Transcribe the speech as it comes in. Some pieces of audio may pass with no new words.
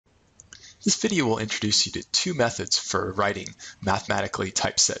This video will introduce you to two methods for writing mathematically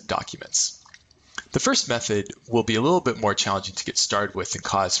typeset documents. The first method will be a little bit more challenging to get started with and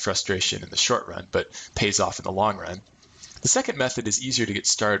cause frustration in the short run, but pays off in the long run. The second method is easier to get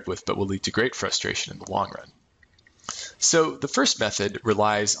started with, but will lead to great frustration in the long run. So the first method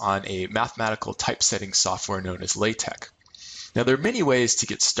relies on a mathematical typesetting software known as LaTeX. Now, there are many ways to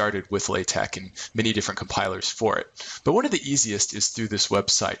get started with LaTeX and many different compilers for it, but one of the easiest is through this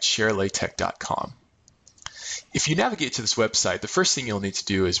website, Sharelatex.com. If you navigate to this website, the first thing you'll need to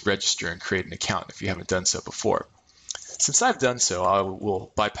do is register and create an account if you haven't done so before. Since I've done so, I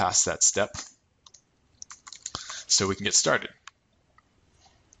will bypass that step so we can get started.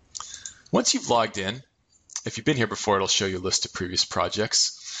 Once you've logged in, if you've been here before, it'll show you a list of previous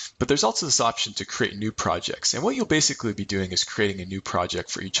projects. But there's also this option to create new projects. And what you'll basically be doing is creating a new project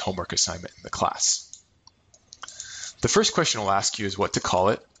for each homework assignment in the class. The first question I'll ask you is what to call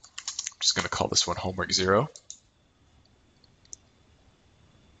it. I'm just going to call this one Homework 0.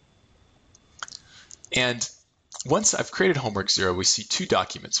 And once I've created Homework 0, we see two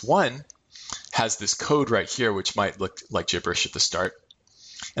documents. One has this code right here, which might look like gibberish at the start.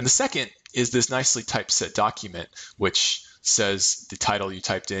 And the second is this nicely typeset document, which says the title you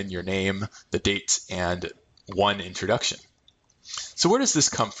typed in, your name, the date, and one introduction. So where does this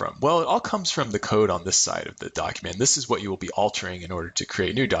come from? Well, it all comes from the code on this side of the document. This is what you will be altering in order to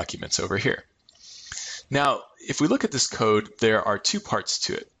create new documents over here. Now, if we look at this code, there are two parts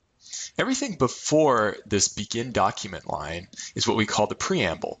to it. Everything before this begin document line is what we call the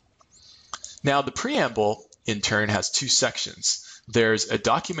preamble. Now, the preamble, in turn, has two sections. There's a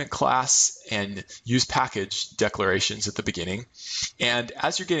document class and use package declarations at the beginning. And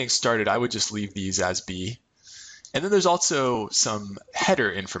as you're getting started, I would just leave these as B. And then there's also some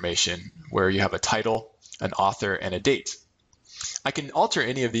header information where you have a title, an author, and a date. I can alter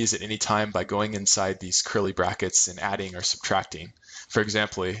any of these at any time by going inside these curly brackets and adding or subtracting. For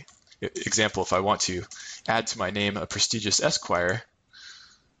example, if I want to add to my name a prestigious Esquire,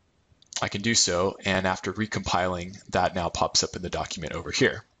 I can do so, and after recompiling, that now pops up in the document over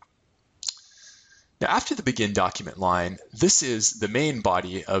here. Now, after the begin document line, this is the main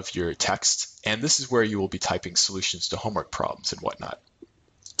body of your text, and this is where you will be typing solutions to homework problems and whatnot.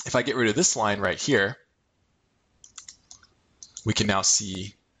 If I get rid of this line right here, we can now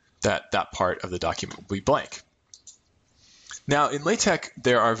see that that part of the document will be blank. Now, in LaTeX,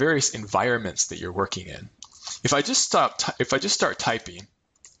 there are various environments that you're working in. If I just start typing,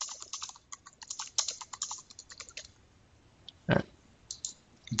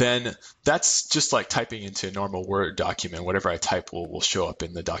 then that's just like typing into a normal Word document. Whatever I type will show up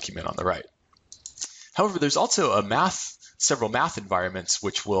in the document on the right. However, there's also several math environments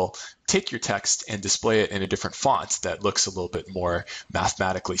which will take your text and display it in a different font that looks a little bit more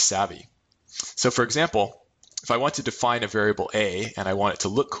mathematically savvy. So for example, if I want to define a variable a and I want it to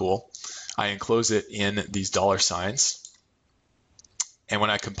look cool, I enclose it in these $signs. And when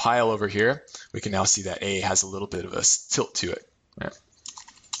I compile over here, we can now see that a has a little bit of a tilt to it. Right?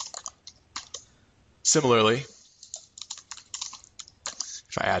 Similarly,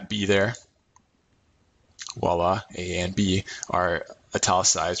 if I add B there, voila, A and B are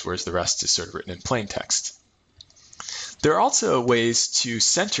italicized, whereas the rest is sort of written in plain text. There are also ways to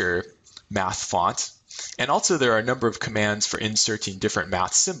center math font, and also there are a number of commands for inserting different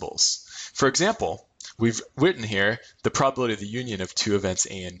math symbols. For example, we've written here the probability of the union of two events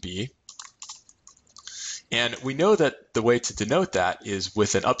A and B. And we know that the way to denote that is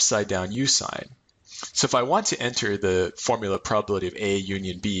with an upside down U sign. So if I want to enter the formula probability of A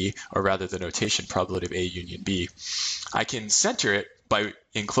union B, or rather the notation probability of A union B, I can center it by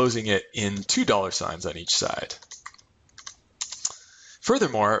enclosing it in $signs on each side.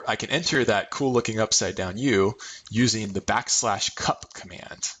 Furthermore, I can enter that cool looking upside down U using the \cup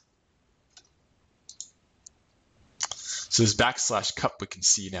command. So this \cup we can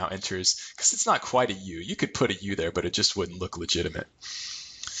see now enters, because it's not quite a U. You could put a U there, but it just wouldn't look legitimate.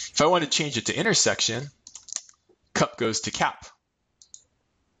 If I want to change it to intersection, cup goes to cap.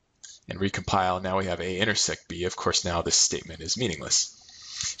 And recompile, now we have A intersect B. Of course, now this statement is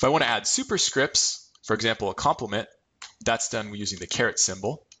meaningless. If I want to add superscripts, for example, a complement, that's done using the caret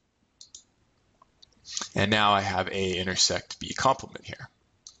symbol. And now I have A intersect B complement here.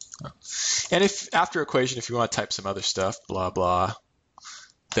 And if after equation, if you want to type some other stuff, blah, blah,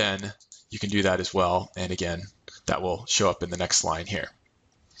 then you can do that as well. And again, that will show up in the next line here.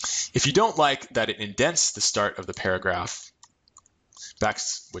 If you don't like that it indents the start of the paragraph,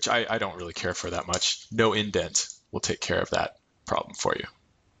 which I don't really care for that much, no indent will take care of that problem for you.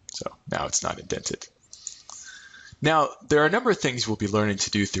 So now it's not indented. Now, there are a number of things we'll be learning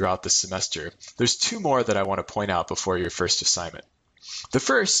to do throughout this semester. There's two more that I want to point out before your first assignment. The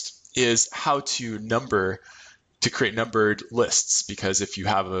first is how to create numbered lists, because if you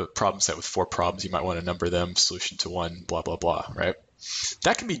have a problem set with 4 problems, you might want to number them, solution to 1, blah, blah, blah, right?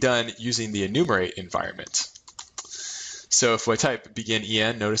 That can be done using the enumerate environment. So if I type begin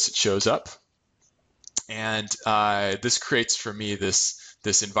en, notice it shows up. And this creates for me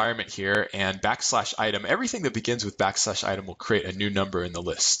this environment here, and \item, everything that begins with \item will create a new number in the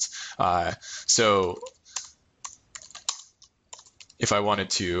list. So if I wanted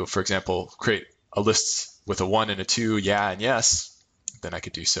to, for example, create a list with a 1 and a 2, yeah and yes, then I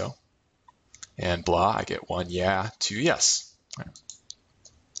could do so. And blah, I get 1 yeah, 2 yes. Right.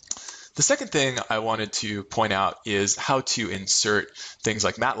 The second thing I wanted to point out is how to insert things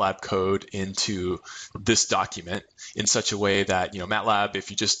like MATLAB code into this document in such a way that, MATLAB,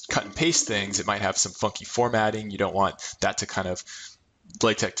 if you just cut and paste things, it might have some funky formatting. You don't want that to kind of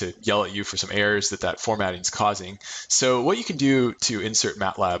LaTeX to yell at you for some errors that formatting is causing. So what you can do to insert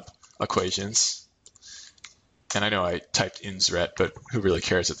MATLAB equations, and I know I typed insret, but who really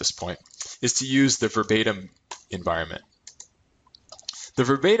cares at this point, is to use the verbatim environment. The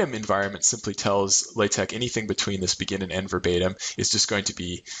verbatim environment simply tells LaTeX anything between this begin and end verbatim is just going to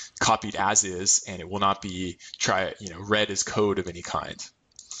be copied as is, and it will not be read as code of any kind.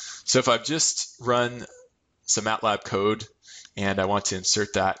 So if I've just run some MATLAB code and I want to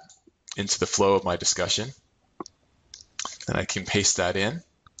insert that into the flow of my discussion, then I can paste that in.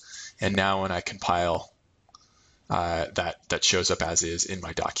 And now when I compile, that shows up as is in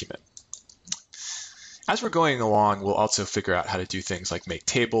my document. As we're going along, we'll also figure out how to do things like make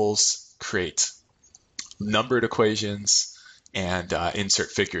tables, create numbered equations, and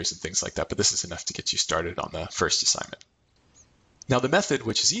insert figures and things like that. But this is enough to get you started on the first assignment. Now, the method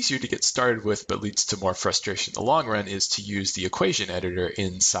which is easier to get started with but leads to more frustration in the long run is to use the equation editor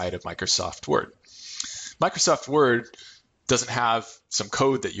inside of Microsoft Word. Microsoft Word doesn't have some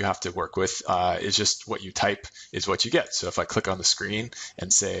code that you have to work with. It's just what you type is what you get. So if I click on the screen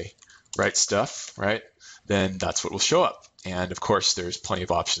and say write stuff, right, then that's what will show up. And of course, there's plenty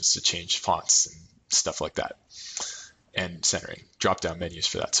of options to change fonts and stuff like that, and centering, drop-down menus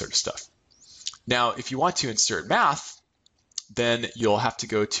for that sort of stuff. Now, if you want to insert math, then you'll have to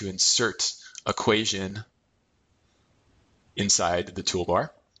go to Insert Equation inside the toolbar.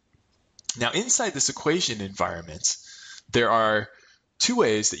 Now, inside this equation environment, there are two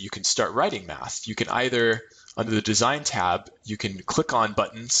ways that you can start writing math. You can either, under the Design tab, you can click on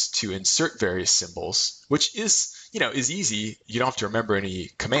buttons to insert various symbols, which is easy. You don't have to remember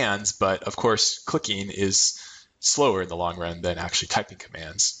any commands, but of course, clicking is slower in the long run than actually typing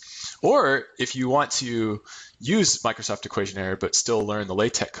commands. Or if you want to use Microsoft Equation Editor but still learn the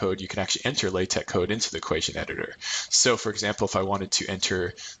LaTeX code, you can actually enter LaTeX code into the equation editor. So for example, if I wanted to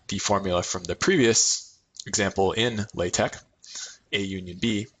enter the formula from the previous example in LaTeX, A union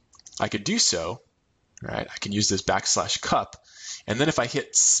B, I could do so, right? I can use this \cup, and then if I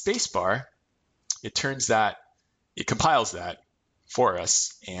hit spacebar, it compiles that for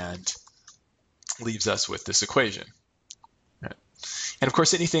us and leaves us with this equation. Right? And of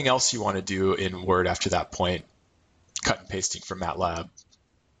course, anything else you want to do in Word after that point, cut and pasting from MATLAB,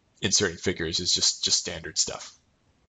 inserting figures is just standard stuff.